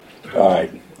All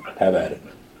right, have at it.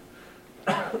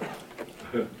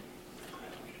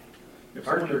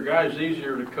 Aren't your guys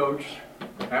easier to coach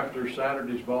after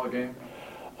Saturday's ball game?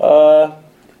 I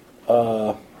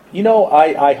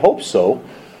hope so.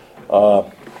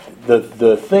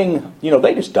 The thing,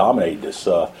 they just dominated us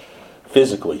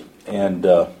physically, and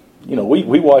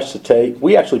we watched the tape.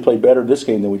 We actually played better this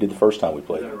game than we did the first time we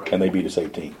played, right? And they beat us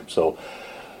 18. So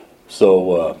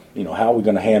how are we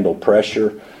going to handle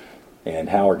pressure, and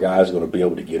how are guys going to be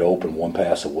able to get open one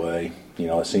pass away?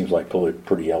 It seems like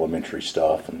pretty elementary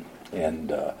stuff,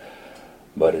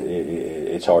 but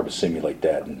it's hard to simulate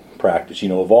that in practice.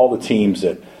 Of all the teams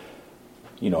that,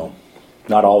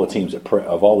 not all the teams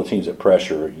of all the teams that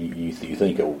pressure, you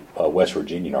think of West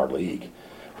Virginia in our league,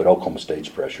 but Oklahoma State's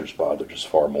pressures bothered us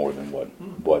far more than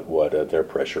what their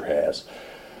pressure has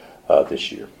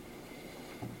this year.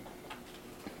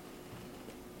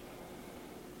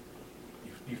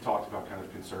 You've talked about kind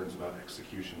of concerns about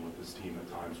execution with this team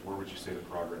at times. Where would you say the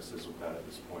progress is with that at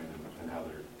this point, and how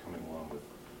they're coming along with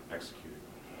executing?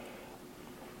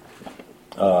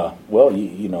 I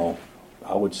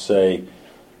would say,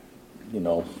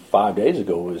 5 days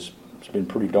ago it's been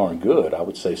pretty darn good. I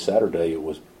would say Saturday it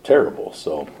was terrible.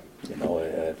 So,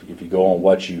 if you go on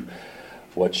what you've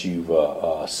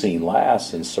seen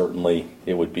last, and certainly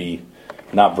it would be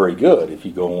not very good. If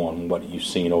you go on what you've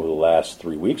seen over the last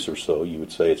 3 weeks or so, you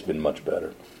would say it's been much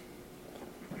better.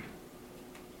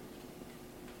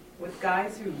 With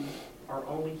guys who are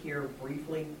only here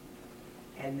briefly,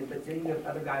 but then you have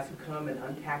other guys who come and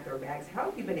unpack their bags, how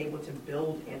have you been able to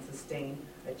build and sustain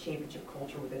a championship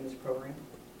culture within this program?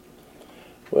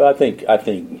 Well, I think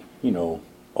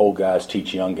old guys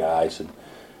teach young guys, and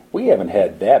we haven't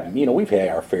had that. We've had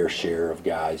our fair share of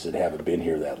guys that haven't been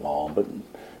here that long, but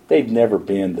they've never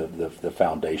been the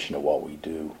foundation of what we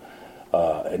do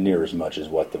near as much as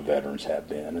what the veterans have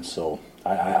been. And so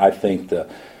I think the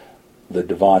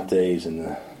Devontes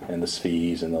and the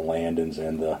Svees and the Landons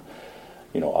and the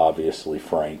obviously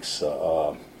Franks,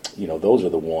 those are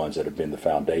the ones that have been the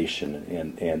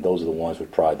foundation, and those are the ones with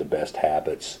probably the best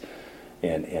habits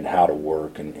and how to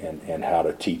work and how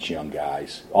to teach young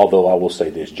guys. Although I will say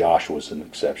this, Josh was an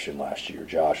exception last year.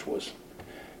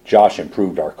 Josh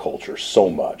improved our culture so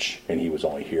much, and he was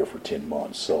only here for 10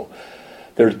 months. So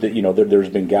there's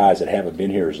been guys that haven't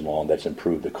been here as long that's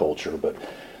improved the culture, but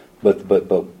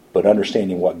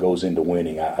understanding what goes into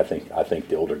winning, I think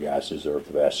the older guys deserve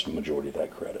the vast majority of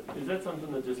that credit. Is that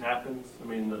something that just happens? I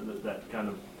mean, that kind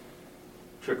of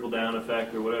trickle-down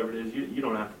effect or whatever it is? You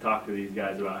don't have to talk to these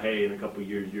guys about, hey, in a couple of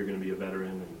years you're going to be a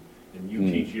veteran, and you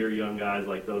teach your young guys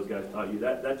like those guys taught you.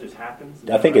 That just happens?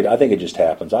 I think it just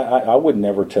happens. I would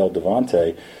never tell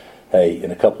Devonte, hey, in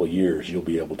a couple of years you'll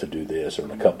be able to do this, or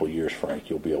in a couple of years, Frank,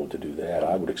 you'll be able to do that.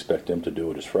 I would expect them to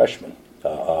do it as freshmen.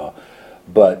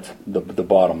 But the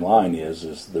bottom line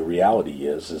is the reality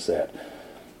is that,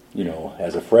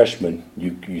 as a freshman,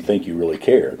 you think you really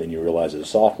care. Then you realize as a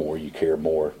sophomore you care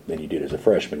more than you did as a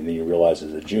freshman. And then you realize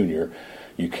as a junior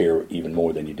you care even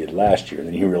more than you did last year. And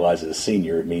then you realize as a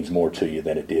senior it means more to you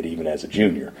than it did even as a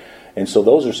junior. And so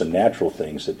those are some natural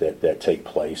things that take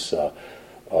place that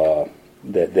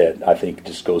I think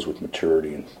just goes with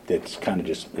maturity, and it's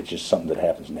just something that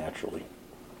happens naturally.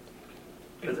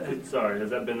 Has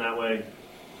that been that way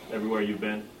everywhere you've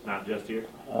been, not just here?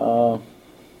 I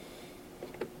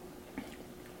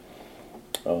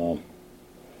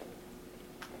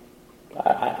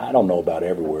don't know about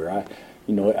everywhere.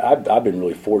 I've been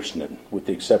really fortunate, with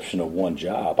the exception of one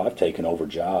job. I've taken over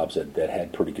jobs that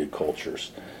had pretty good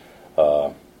cultures.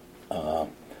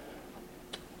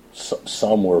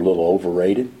 Some were a little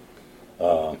overrated,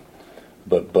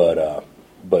 but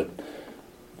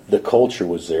the culture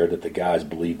was there that the guys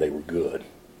believed they were good.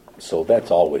 So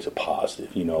that's always a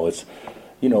positive.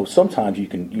 Sometimes you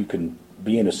can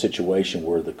be in a situation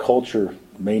where the culture,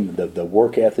 the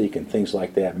work ethic and things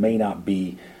like that may not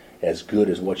be as good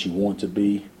as what you want to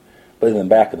be, but in the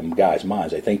back of the guys'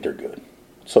 minds, they think they're good.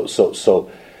 So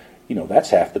that's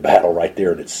half the battle right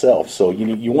there in itself. So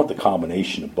you want the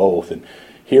combination of both. And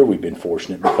here we've been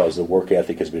fortunate because the work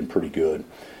ethic has been pretty good,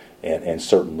 and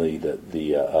certainly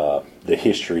the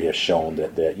history has shown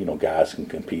that guys can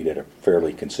compete at a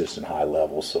fairly consistent high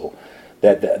level. So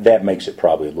that makes it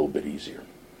probably a little bit easier.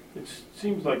 It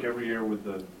seems like every year with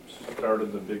the start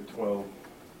of the Big 12,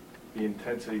 the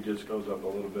intensity just goes up a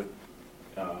little bit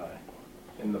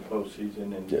in the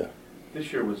postseason. And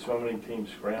this year, with so many teams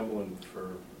scrambling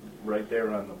for right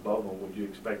there on the bubble, would you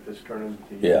expect this tournament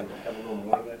to have a little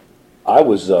more of that?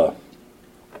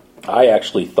 I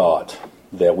actually thought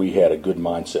that we had a good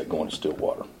mindset going to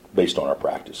Stillwater based on our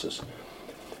practices.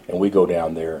 and we go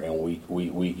down there and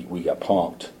we got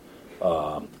punked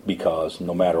because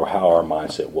no matter how our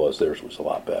mindset was, theirs was a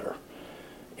lot better,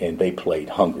 and they played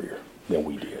hungrier than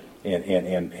we did,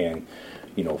 and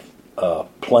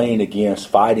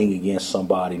fighting against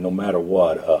somebody, no matter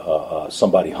what,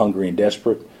 somebody hungry and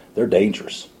desperate, they're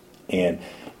dangerous. And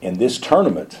this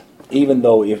tournament, even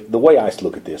though the way I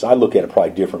look at this, I look at it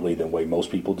probably differently than the way most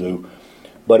people do,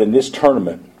 but in this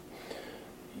tournament,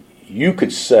 you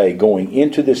could say going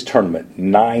into this tournament,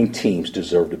 9 teams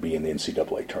deserve to be in the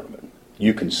NCAA tournament.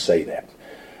 You can say that.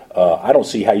 I don't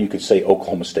see how you could say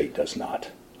Oklahoma State does not.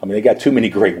 I mean, they got too many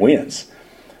great wins.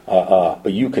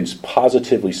 But you can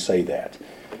positively say that.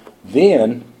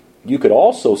 Then you could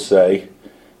also say,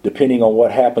 depending on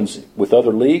what happens with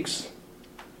other leagues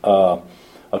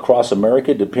across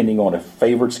America, depending on if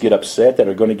favorites get upset that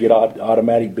are going to get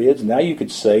automatic bids, now you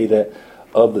could say that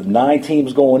of the 9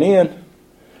 teams going in,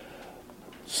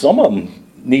 some of them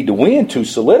need to win to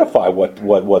solidify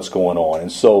what's going on. And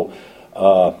so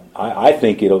I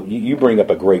think you bring up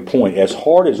a great point. As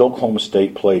hard as Oklahoma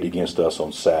State played against us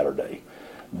on Saturday,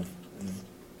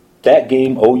 that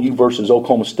game, OU versus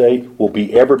Oklahoma State, will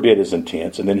be every bit as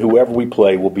intense, and then whoever we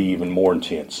play will be even more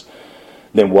intense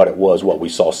than what we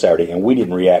saw Saturday. And we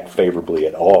didn't react favorably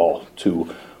at all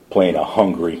to playing a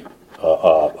hungry,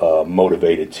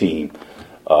 motivated team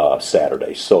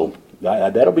Saturday. So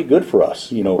that'll be good for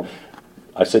us.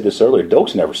 I said this earlier,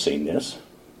 Doak's never seen this.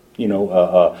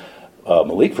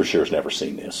 Malik for sure has never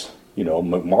seen this.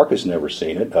 Marcus never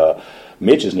seen it.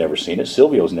 Mitch has never seen it.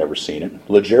 Silvio's never seen it.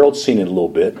 LeGerald's seen it a little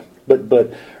bit.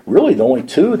 But really the only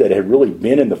 2 that have really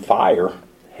been in the fire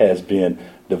has been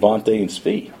Devonte and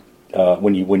Svi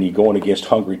when you're going against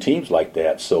hungry teams like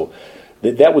that. So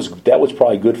that was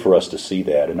probably good for us to see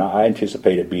that. And I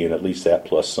anticipate it being at least that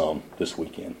plus some this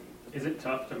weekend. Is it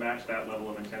tough to match that level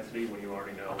of intensity when you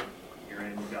already know you're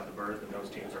in, you've got the berth, and those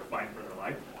teams are fighting for their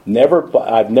life?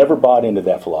 I've never bought into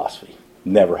that philosophy.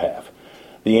 Never have.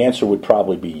 The answer would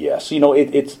probably be yes.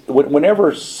 It's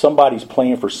whenever somebody's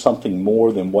playing for something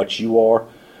more than what you are,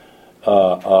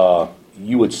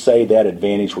 you would say that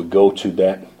advantage would go to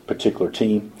that particular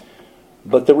team.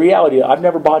 But the reality, I've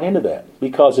never bought into that,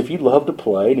 because if you love to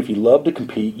play and if you love to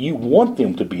compete, you want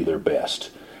them to be their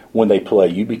best when they play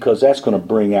you, because that's going to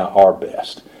bring out our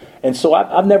best. And so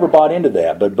I've never bought into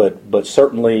that. But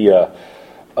certainly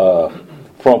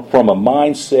from a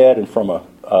mindset and from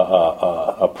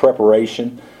a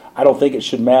preparation, I don't think it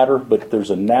should matter, but there's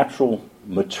a natural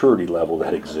maturity level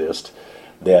that exists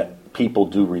that people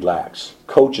do relax.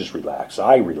 Coaches relax.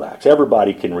 I relax.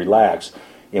 Everybody can relax,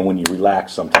 and when you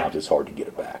relax, sometimes it's hard to get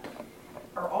it back.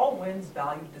 Are all wins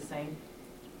valued the same?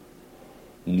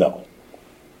 No.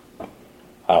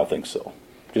 I don't think so.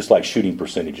 Just like shooting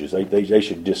percentages. They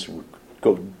should just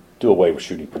go do away with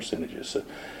shooting percentages. So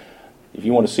if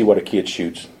you want to see what a kid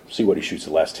shoots, see what he shoots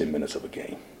the last 10 minutes of a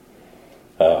game.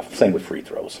 Same with free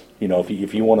throws.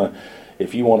 If you want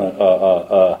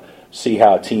to see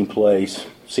how a team plays,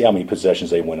 see how many possessions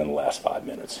they win in the last 5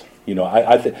 minutes.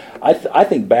 I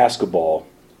think basketball,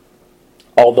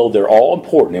 although they're all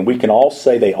important, and we can all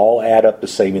say they all add up the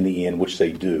same in the end, which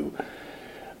they do,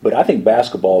 but I think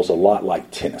basketball is a lot like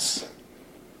tennis.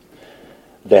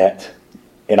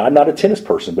 And I'm not a tennis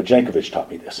person, but Jankovic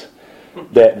taught me this.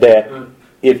 That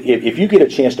if you get a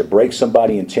chance to break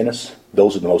somebody in tennis,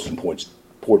 those are the most important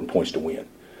points to win.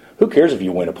 Who cares if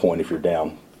you win a point if you're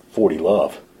down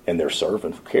 40-love and they're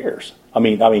serving? Who cares? I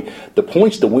mean, the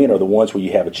points to win are the ones where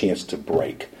you have a chance to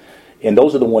break, and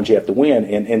those are the ones you have to win.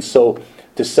 And so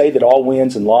to say that all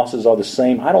wins and losses are the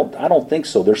same, I don't think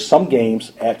so. There's some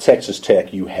games at Texas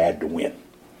Tech you had to win.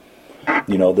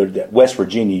 West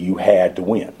Virginia you had to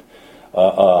win.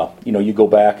 You go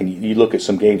back and you look at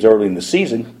some games early in the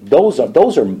season. Those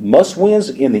are must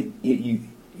wins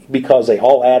because they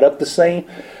all add up the same.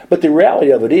 But the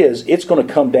reality of it is, it's going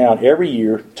to come down every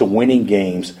year to winning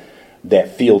games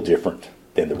that feel different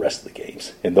than the rest of the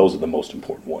games, and those are the most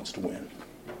important ones to win.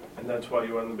 And that's why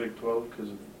you won the Big 12,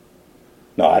 because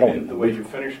no, I don't. The way you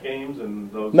finish games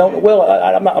and those. No, games. well,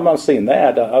 I'm not saying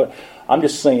that. I'm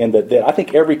just saying that I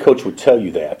think every coach would tell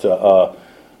you that.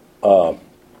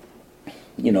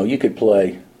 You could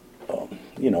play.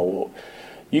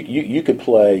 You could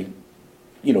play.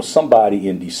 Somebody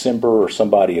in December or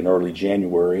somebody in early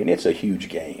January, and it's a huge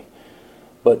game.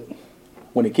 But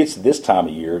when it gets to this time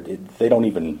of year, they don't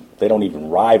even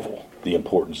rival the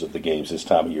importance of the games this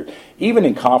time of year. Even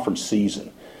in conference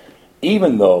season,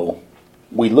 even though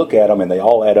we look at them and they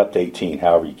all add up to 18,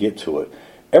 however you get to it,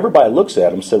 everybody looks at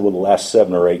them and said, well, the last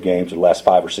 7 or 8 games or the last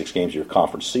 5 or 6 games of your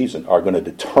conference season are going to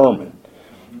determine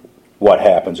what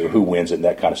happens or who wins it and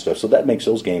that kind of stuff. So that makes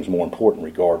those games more important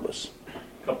regardless.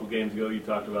 A couple games ago, you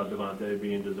talked about Devonte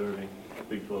being deserving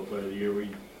Big 12 Player of the Year. Were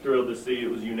you thrilled to see it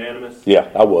was unanimous?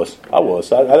 Yeah, I was.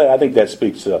 I think that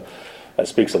speaks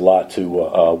a lot to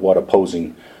what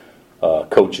opposing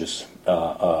coaches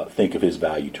think of his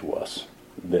value to us.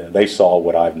 They saw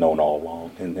what I've known all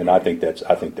along, and I think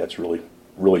that's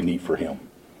really neat for him.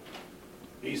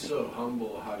 He's so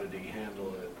humble. How did he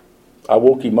handle it? I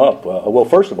woke him up. Well,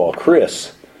 first of all,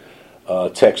 Chris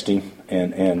texted him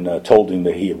and told him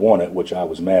that he had won it, which I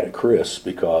was mad at Chris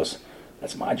because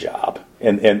that's my job.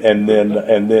 And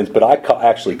then, but I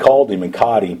actually called him and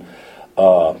caught him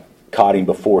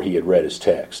before he had read his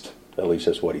text. At least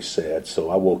that's what he said. So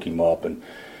I woke him up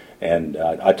and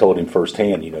I told him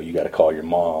firsthand, you got to call your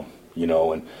mom,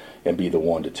 and be the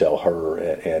one to tell her.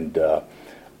 And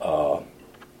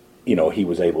he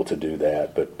was able to do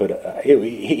that. But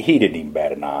he didn't even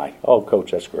bat an eye. Oh,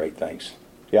 Coach, that's great. Thanks.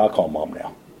 Yeah, I'll call Mom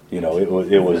now.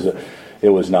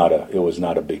 It was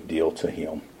not a big deal to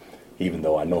him, even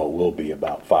though I know it will be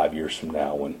about 5 years from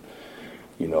now when,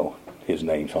 his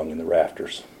name's hung in the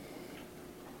rafters.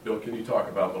 Bill, can you talk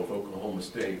about both Oklahoma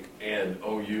State and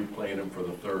OU playing them for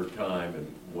the third time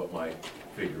and what might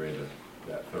figure into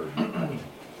that third match?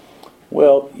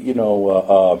 Well,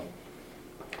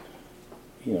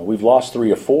 we've lost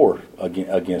 3 or 4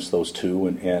 against those two,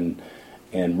 and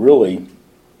really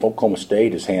Oklahoma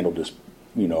State has handled this,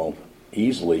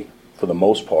 easily for the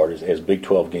most part as Big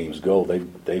 12 games go.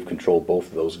 They've controlled both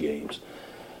of those games,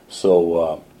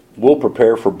 so we'll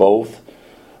prepare for both.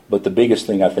 But the biggest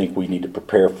thing I think we need to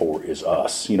prepare for is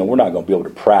us. We're not going to be able to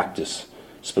practice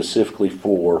specifically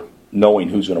for knowing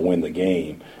who's going to win the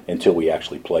game until we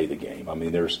actually play the game. I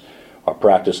mean, there's our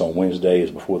practice on Wednesday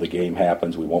is before the game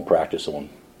happens. We won't practice on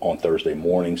Thursday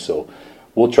morning, so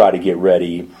we'll try to get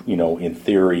ready, in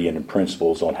theory and in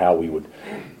principles on how we would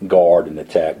guard and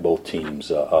attack both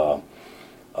teams, on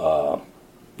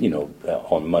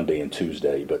Monday and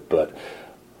Tuesday.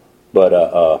 But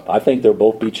I think they'll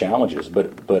both be challenges.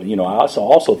 But I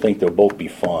also think they'll both be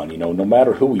fun. No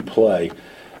matter who we play,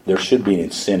 there should be an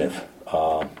incentive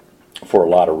for a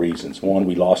lot of reasons. One,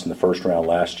 we lost in the first round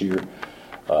last year.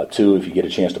 2, if you get a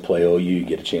chance to play OU, you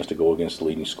get a chance to go against the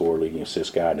leading scorer, leading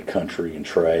assist guy in the country, and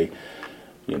Trey.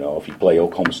 If you play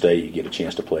Oklahoma State, you get a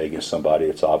chance to play against somebody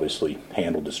that's obviously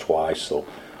handled this twice. So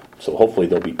hopefully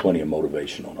there'll be plenty of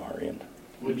motivation on our end.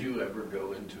 Would you ever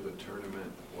go into a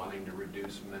tournament wanting to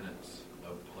reduce minutes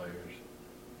of players?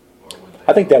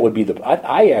 I think that would be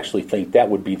I actually think that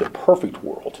would be the perfect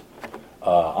world.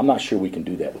 I'm not sure we can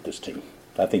do that with this team.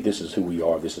 I think this is who we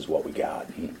are. This is what we got,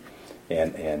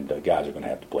 and guys are going to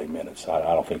have to play minutes. I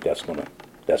don't think that's going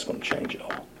to change at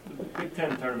all. The Big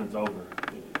Ten tournament's over.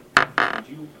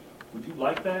 Would you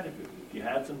like that if you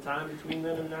had some time between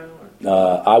then and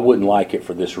now? I wouldn't like it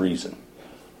for this reason,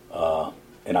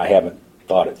 and I haven't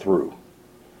thought it through.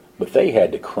 But they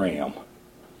had to cram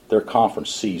their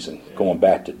conference season going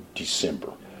back to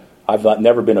December. I've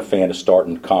never been a fan of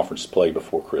starting conference play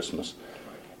before Christmas.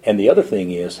 And the other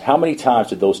thing is, how many times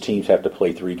did those teams have to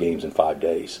play 3 games in 5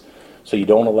 days? So you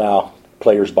don't allow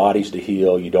players' bodies to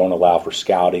heal. You don't allow for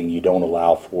scouting. You don't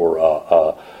allow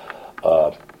for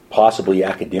possibly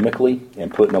academically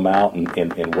and putting them out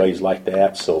in ways like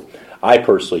that. So I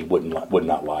personally would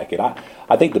not like it.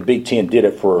 I think the Big Ten did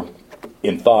it for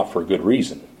a good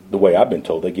reason. The way I've been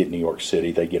told, they get New York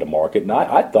City, they get a market, and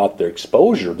I thought their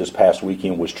exposure this past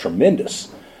weekend was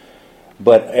tremendous.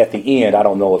 But at the end, I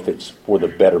don't know if it's for the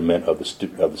betterment of the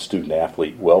student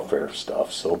athlete welfare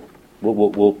stuff. So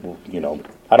we'll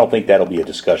I don't think that'll be a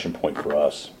discussion point for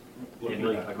us. You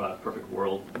really talk about a perfect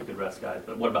world, you could rest guys,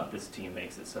 but what about this team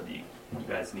makes it so that you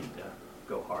guys need to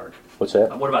go hard? What's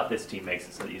that? What about this team makes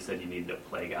it so that you said you need to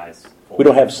play guys full? We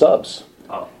don't have subs.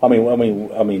 Oh. I mean,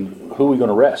 who are we going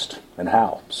to rest and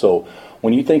how? So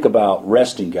when you think about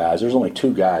resting guys, there's only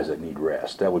 2 guys that need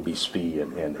rest. That would be Spee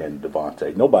and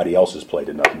Devonte. Nobody else has played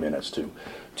enough minutes to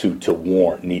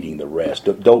warrant needing the rest.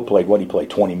 Doak played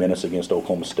 20 minutes against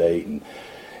Oklahoma State,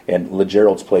 and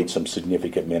LeGerald's played some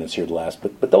significant minutes here the last,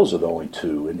 but those are the only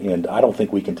 2, and I don't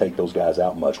think we can take those guys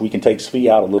out much. We can take Spee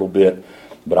out a little bit,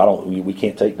 but we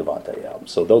can't take Devonte out.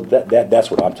 So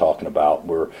that's what I'm talking about.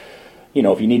 Where,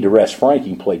 if you need to rest Frank,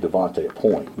 you can play Devonte at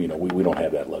point. We don't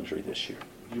have that luxury this year.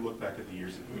 If you look back at the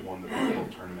years that we won the Big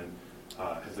 12 tournament,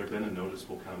 has there been a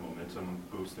noticeable kind of momentum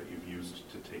boost that you've used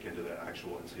to take into the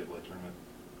actual NCAA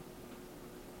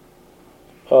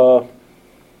tournament?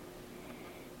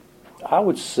 I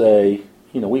would say,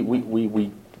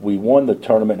 we won the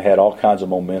tournament, had all kinds of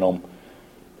momentum,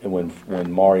 and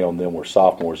when Mario and them were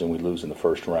sophomores, and we lose in the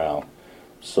first round.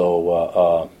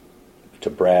 So to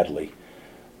Bradley.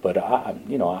 But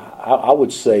I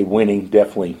would say winning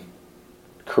definitely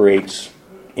creates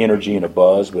energy and a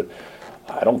buzz. But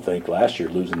I don't think last year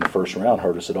losing the first round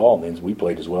hurt us at all. And then we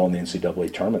played as well in the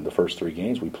NCAA tournament. The first 3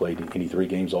 games we played any 3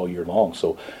 games all year long.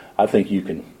 So I think you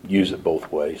can use it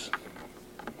both ways.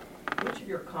 Which of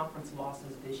your conference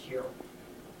losses this year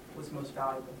was most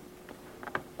valuable?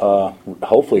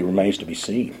 Hopefully remains to be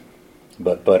seen.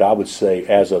 But I would say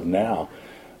as of now,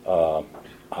 I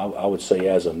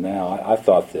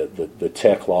thought that the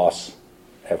Tech loss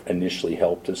initially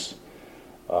helped us.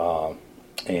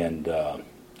 And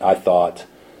I thought,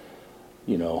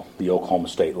 the Oklahoma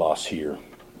State loss here,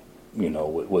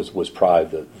 was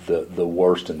probably the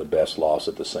worst and the best loss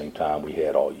at the same time we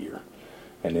had all year.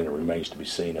 And then it remains to be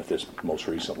seen if this most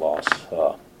recent loss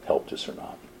helped us or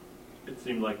not. It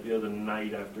seemed like the other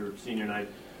night after senior night,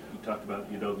 you talked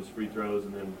about Udoka's free throws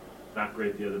and then not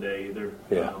great the other day either.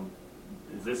 Yeah.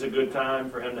 Is this a good time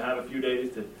for him to have a few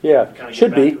days to kind of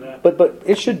should get back be, to that? but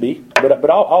it should be. But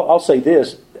I'll say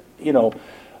this,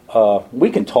 we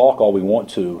can talk all we want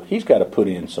to. He's got to put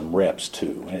in some reps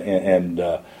too, and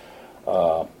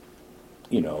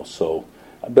so.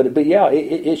 But yeah,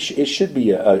 it should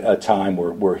be a time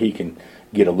where he can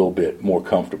get a little bit more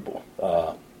comfortable.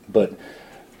 But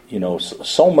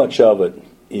so much of it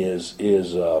is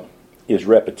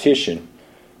repetition.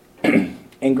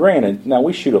 And granted, now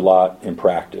we shoot a lot in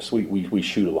practice. We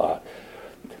shoot a lot,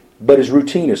 but his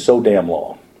routine is so damn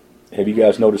long. Have you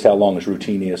guys noticed how long his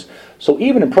routine is? So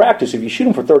even in practice, if you shoot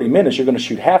him for 30 minutes, you're going to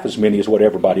shoot half as many as what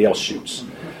everybody else shoots.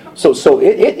 So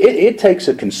it takes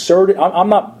a concerted. I'm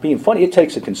not being funny. It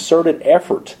takes a concerted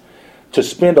effort to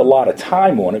spend a lot of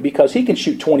time on it because he can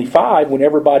shoot 25 when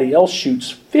everybody else shoots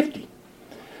 50.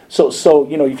 So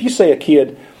if you say a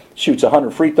kid shoots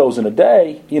 100 free throws in a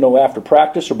day, after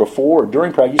practice or before or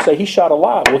during practice, you say he shot a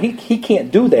lot. Well, he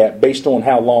can't do that based on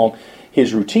how long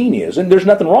his routine is, and there's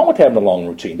nothing wrong with having a long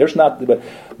routine. There's not,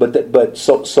 but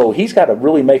so he's got to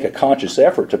really make a conscious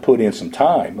effort to put in some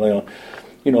time.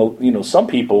 Some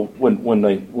people when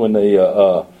they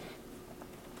go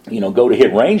to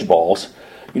hit range balls,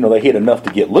 they hit enough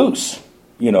to get loose.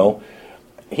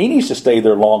 He needs to stay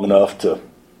there long enough to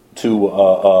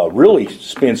really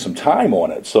spend some time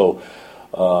on it. So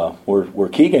where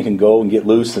Keegan can go and get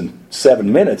loose in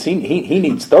 7 minutes, he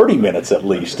needs 30 minutes at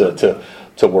least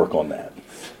to work on that.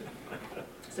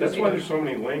 That's why there's so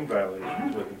many lane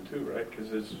violations with him too, right?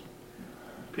 Because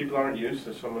people aren't used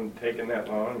to someone taking that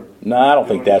long. No, I don't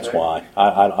think that's why.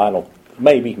 I don't.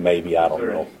 Maybe I don't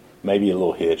know. Maybe a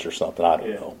little hitch or something. I don't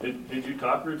know. Did you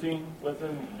talk routine with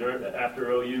him after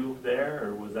OU there,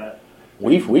 or was that?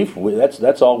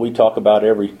 That's all we talk about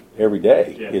every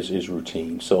day is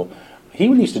routine. So he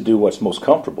needs to do what's most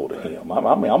comfortable to him.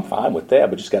 I'm fine with that,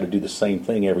 but just got to do the same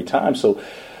thing every time. So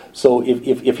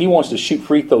if he wants to shoot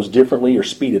free throws differently or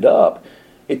speed it up,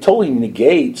 it totally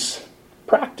negates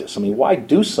practice. Why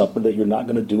do something that you're not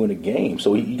going to do in a game?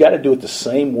 So you got to do it the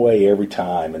same way every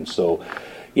time. And so,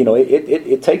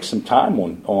 it takes some time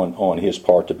on his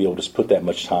part to be able to put that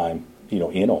much time,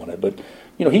 in on it. But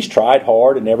he's tried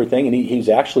hard and everything, and he's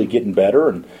actually getting better.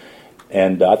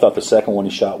 And I thought the second one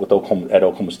he shot at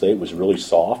Oklahoma State was really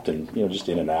soft and just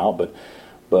in and out.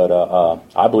 But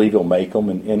I believe he'll make them,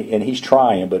 and he's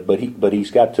trying. But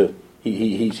he's got to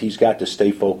he's got to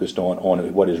stay focused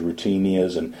on what his routine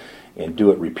is and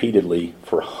do it repeatedly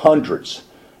for hundreds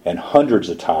and hundreds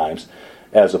of times,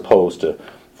 as opposed to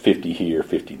 50 here,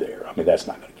 50 there. That's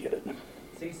not going to get it.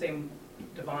 So you say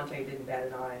Devonte didn't bat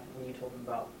an eye when you told him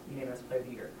about unanimous player of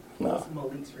the year. No. What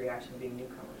was Malik's reaction being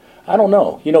newcomer? I don't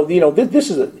know.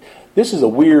 This is a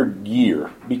weird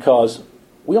year because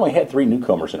we only had 3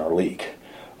 newcomers in our league.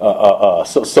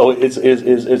 So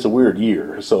it's a weird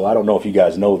year. So I don't know if you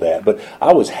guys know that, but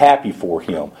I was happy for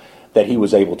him that he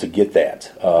was able to get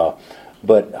that.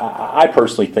 But I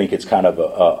personally think it's kind of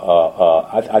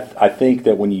I think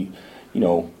that when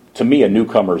to me a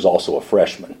newcomer is also a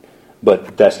freshman,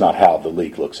 but that's not how the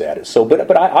league looks at it. So,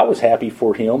 but I was happy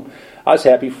for him. I was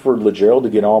happy for LeGerald to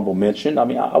get honorable mention.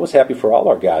 I was happy for all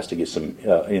our guys to get some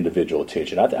individual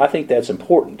attention. I think that's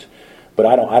important. But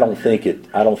I don't think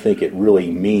it really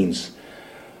means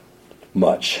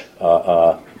much.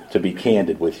 To be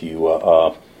candid with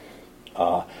you,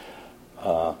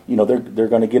 they're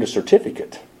going to get a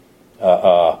certificate.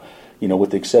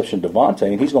 With the exception of Devonte,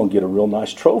 and he's going to get a real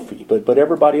nice trophy. But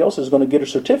everybody else is going to get a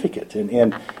certificate,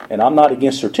 and I'm not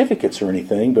against certificates or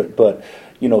anything. But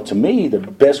to me, the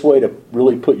best way to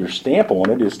really put your stamp on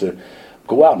it is to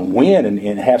go out and win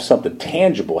and have something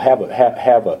tangible, have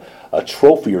a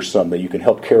trophy or something that you can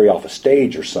help carry off a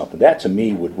stage or something. That to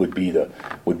me would be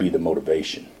the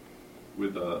motivation.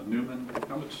 with Newman,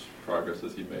 how much progress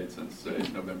has he made since, say,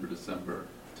 November, December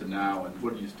to now, and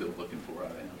what are you still looking for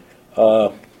out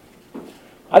of him?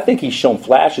 I think he's shown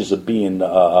flashes of being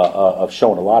of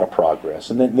showing a lot of progress,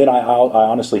 and then I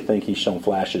honestly think he's shown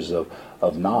flashes of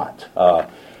not.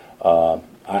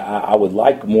 I would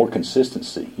like more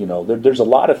consistency. There's a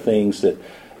lot of things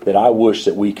that I wish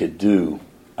that we could do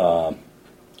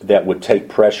that would take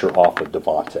pressure off of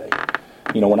Devonte.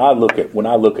 When I look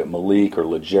at Malik or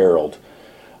LeGerald,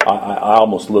 I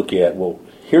almost look at, well,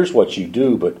 here's what you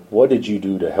do, but what did you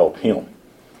do to help him?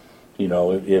 I'd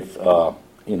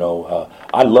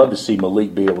love to see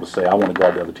Malik be able to say, I want to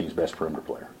guard the other team's best perimeter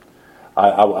player.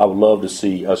 I would love to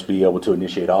see us be able to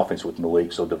initiate offense with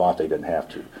Malik so Devonte doesn't have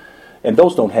to. And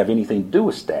those don't have anything to do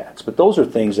with stats, but those are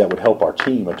things that would help our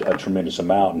team a tremendous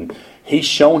amount. And he's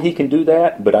shown he can do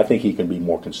that, but I think he can be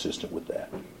more consistent with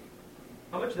that.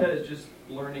 How much of that is just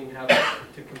learning how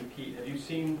to compete? Have you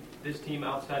seen this team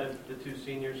outside of the two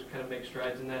seniors kind of make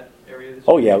strides in that area this year?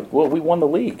 Oh yeah, well we won the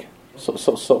league,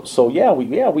 so yeah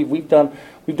we've done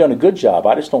a good job.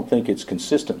 I just don't think it's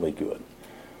consistently good.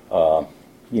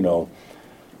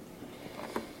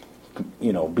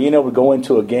 Being able to go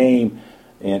into a game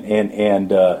and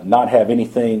not have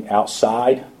anything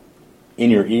outside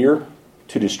in your ear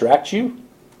to distract you,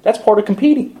 that's part of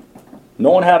competing.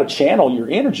 Knowing how to channel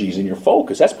your energies and your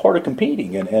focus, that's part of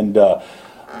competing. And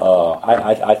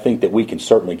I think that we can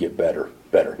certainly get better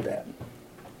at that.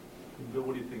 Bill,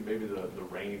 what do you think maybe the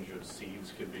range of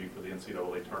seeds could be for the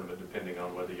NCAA tournament, depending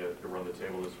on whether you run the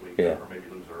table this week or maybe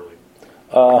lose early?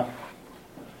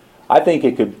 I think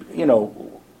it could,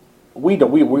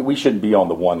 we shouldn't be on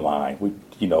the one line. We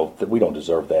don't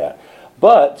deserve that.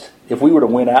 But if we were to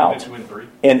win out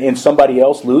and somebody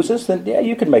else loses, then yeah,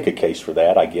 you could make a case for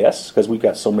that, I guess, because we've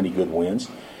got so many good wins.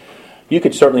 You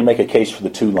could certainly make a case for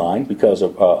the 2 line because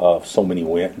of so many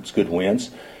good wins,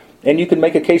 and you can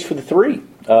make a case for the 3.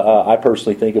 I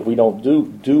personally think if we don't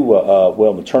do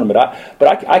well in the tournament,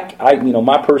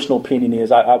 my personal opinion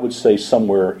is I would say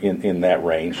somewhere in that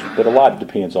range, but a lot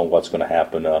depends on what's going to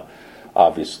happen.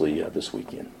 Obviously, this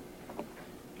weekend.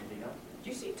 Did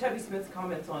you see Tubby Smith's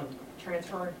comments on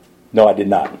transferring? No, I did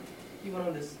not. He went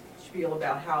on this spiel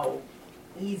about how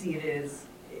easy it is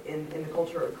in the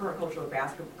current culture of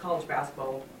college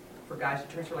basketball for guys to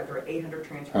transfer. Like there were 800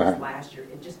 transfers last year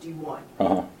in just D1.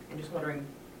 And just wondering,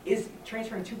 is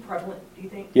transferring too prevalent, do you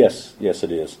think? Yes,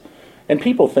 it is. And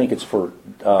people think it's for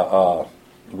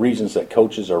reasons that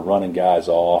coaches are running guys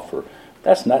off, or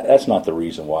that's not the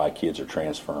reason why kids are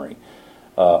transferring.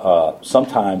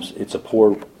 Sometimes it's a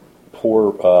poor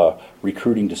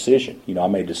recruiting decision. I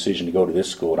made a decision to go to this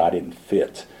school and I didn't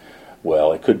fit.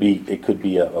 Well, it could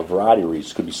be a variety of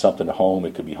reasons. It could be something at home.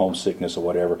 It could be homesickness or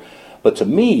whatever. But to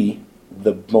me,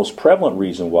 the most prevalent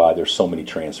reason why there's so many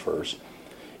transfers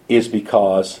is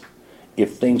because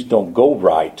if things don't go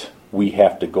right, we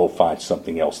have to go find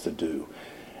something else to do.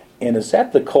 And is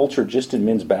that the culture just in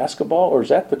men's basketball, or is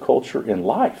that the culture in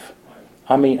life?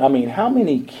 I mean, how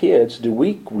many kids do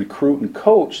we recruit and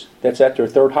coach that's at their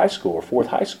 3rd high school or 4th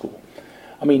high school?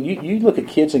 I mean, you look at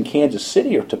kids in Kansas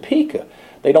City or Topeka,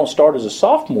 they don't start as a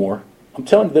sophomore. I'm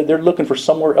telling you that they're looking for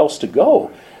somewhere else to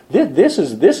go. This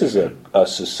is a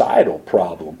societal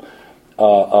problem.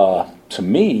 To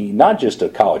me, not just a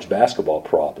college basketball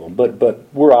problem, but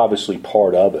we're obviously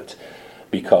part of it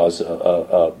because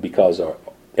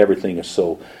everything is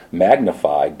so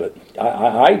magnified. But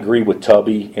I agree with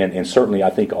Tubby, and certainly I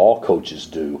think all coaches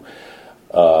do,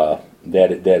 that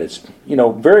it's,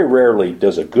 very rarely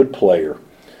does a good player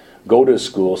go to a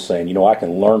school saying, I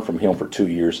can learn from him for 2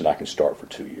 years and I can start for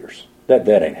 2 years. That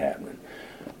ain't happening.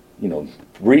 The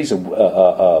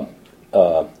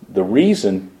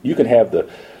reason you can have the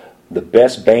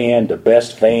best band, the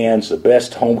best fans, the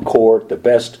best home court, the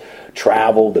best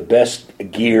travel, the best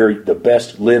gear, the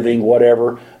best living,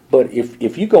 whatever. But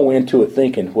if you go into it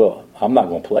thinking, well, I'm not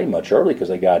going to play much early because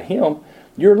I got him,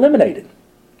 you're eliminated.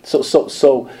 So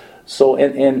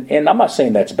I'm not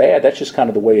saying that's bad. That's just kind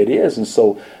of the way it is. And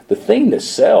so the thing that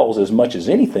sells as much as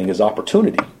anything is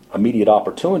opportunity, immediate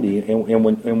opportunity. And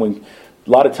when a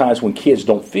lot of times when kids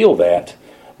don't feel that,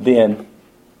 then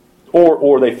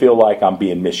or they feel like I'm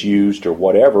being misused or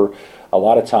whatever, a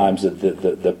lot of times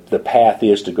the path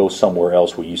is to go somewhere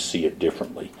else where you see it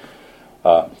differently.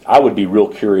 I would be real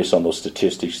curious on those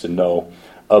statistics to know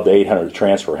of the 800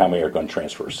 transfer, how many are going to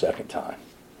transfer a second time.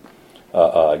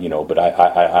 But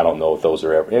I don't know if those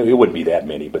are ever. It wouldn't be that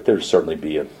many, but there'd certainly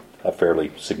be a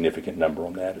fairly significant number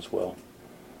on that as well.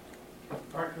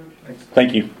 All right, Coach. Thanks.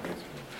 Thank you.